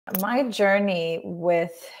My journey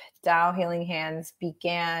with Tao Healing Hands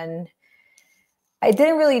began, I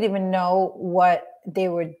didn't really even know what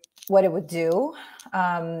it would do.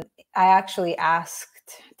 I actually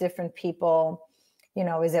asked different people,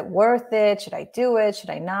 is it worth it? Should I do it? Should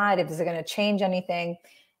I not? Is it going to change anything?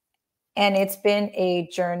 And it's been a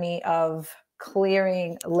journey of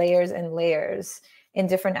clearing layers and layers in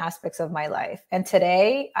different aspects of my life. And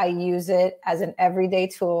today I use it as an everyday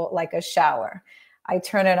tool, like a shower. I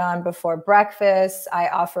turn it on before breakfast. I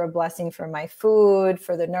offer a blessing for my food,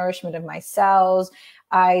 for the nourishment of my cells.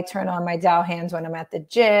 I turn on my Tao hands when I'm at the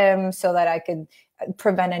gym so that I could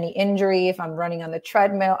prevent any injury if I'm running on the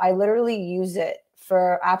treadmill. I literally use it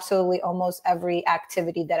for absolutely almost every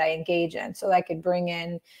activity that I engage in. So I could bring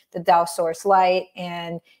in the Tao source light,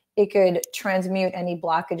 and it could transmute any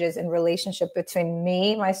blockages in relationship between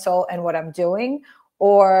me, my soul, and what I'm doing,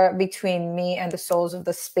 or between me and the souls of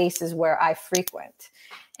the spaces where I frequent.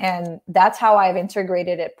 And that's how I've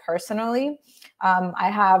integrated it personally. I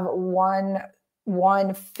have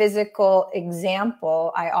one physical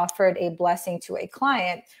example. I offered a blessing to a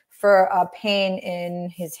client for a pain in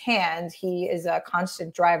his hand. He is a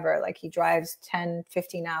constant driver. Like, he drives 10,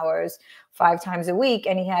 15 hours, 5 times a week.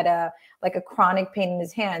 And he had a chronic pain in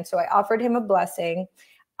his hand. So I offered him a blessing.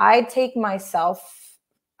 I take myself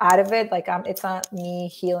out of it. Like, it's not me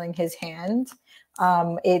healing his hand.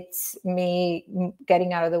 It's me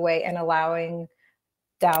getting out of the way and allowing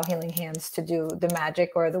Tao Healing Hands to do the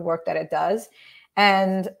magic or the work that it does.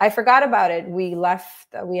 And I forgot about it. We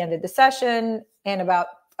ended the session, and about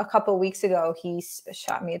a couple of weeks ago, he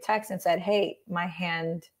shot me a text and said, "Hey, my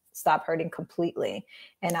hand stopped hurting completely."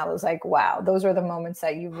 And I was like, wow, those are the moments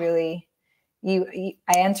that I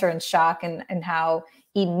enter in shock, and how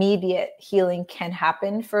immediate healing can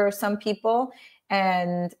happen for some people,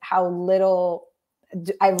 and how little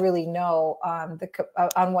I really know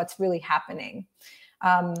on what's really happening.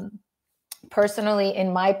 Personally,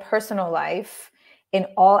 in my personal life, in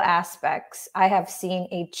all aspects, I have seen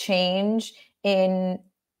a change in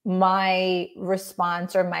my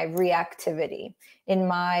response or my reactivity, in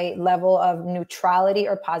my level of neutrality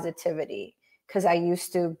or positivity. Because I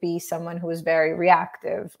used to be someone who was very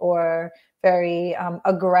reactive or very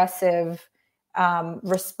aggressive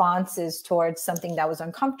responses towards something that was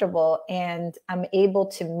uncomfortable. And I'm able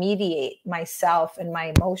to mediate myself and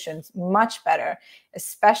my emotions much better,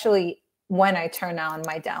 especially when I turn on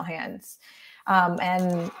my Tao hands.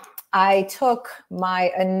 And I took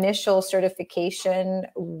my initial certification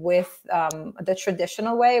with the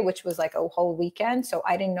traditional way, which was like a whole weekend. So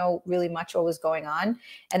I didn't know really much what was going on.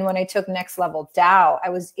 And when I took next level Tao, I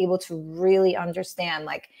was able to really understand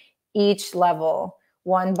like each level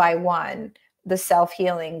one by one, the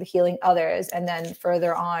self-healing, the healing others. And then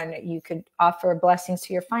further on, you could offer blessings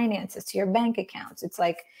to your finances, to your bank accounts. It's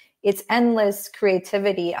like, it's endless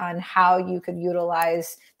creativity on how you could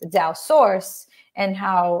utilize the Tao source and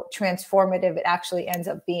how transformative it actually ends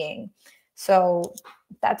up being. So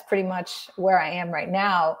that's pretty much where I am right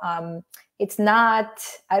now. It's not,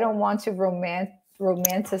 I don't want to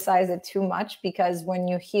romanticize it too much, because when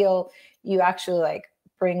you heal, you actually like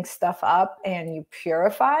bring stuff up and you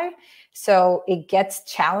purify. So it gets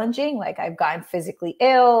challenging. Like, I've gotten physically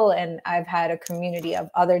ill, and I've had a community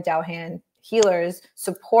of other Tao hand healers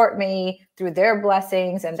support me through their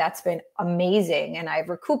blessings, and that's been amazing. And I've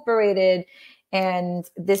recuperated, and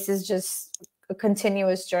this is just a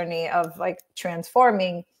continuous journey of like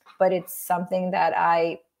transforming, but it's something that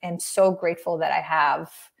I am so grateful that I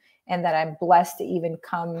have, and that I'm blessed to even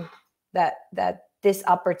come that this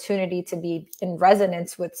opportunity to be in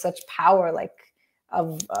resonance with such power, like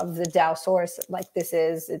of the Tao source, like this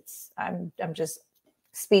is. I'm just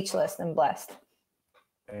speechless and blessed.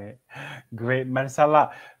 Great,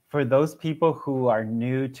 Marcela. For those people who are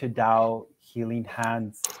new to Tao Healing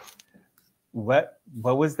Hands, what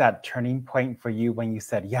was that turning point for you when you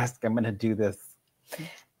said, yes, I'm going to do this?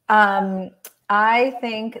 I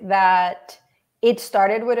think that it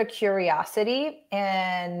started with a curiosity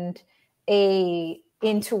and a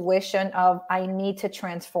intuition of, I need to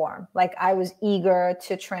transform. Like, I was eager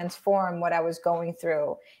to transform what I was going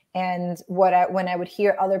through. And when I would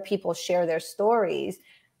hear other people share their stories,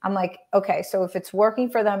 I'm like, okay, so if it's working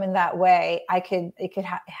for them in that way, it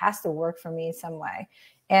has to work for me in some way.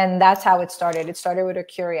 And that's how it started. It started with a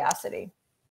curiosity.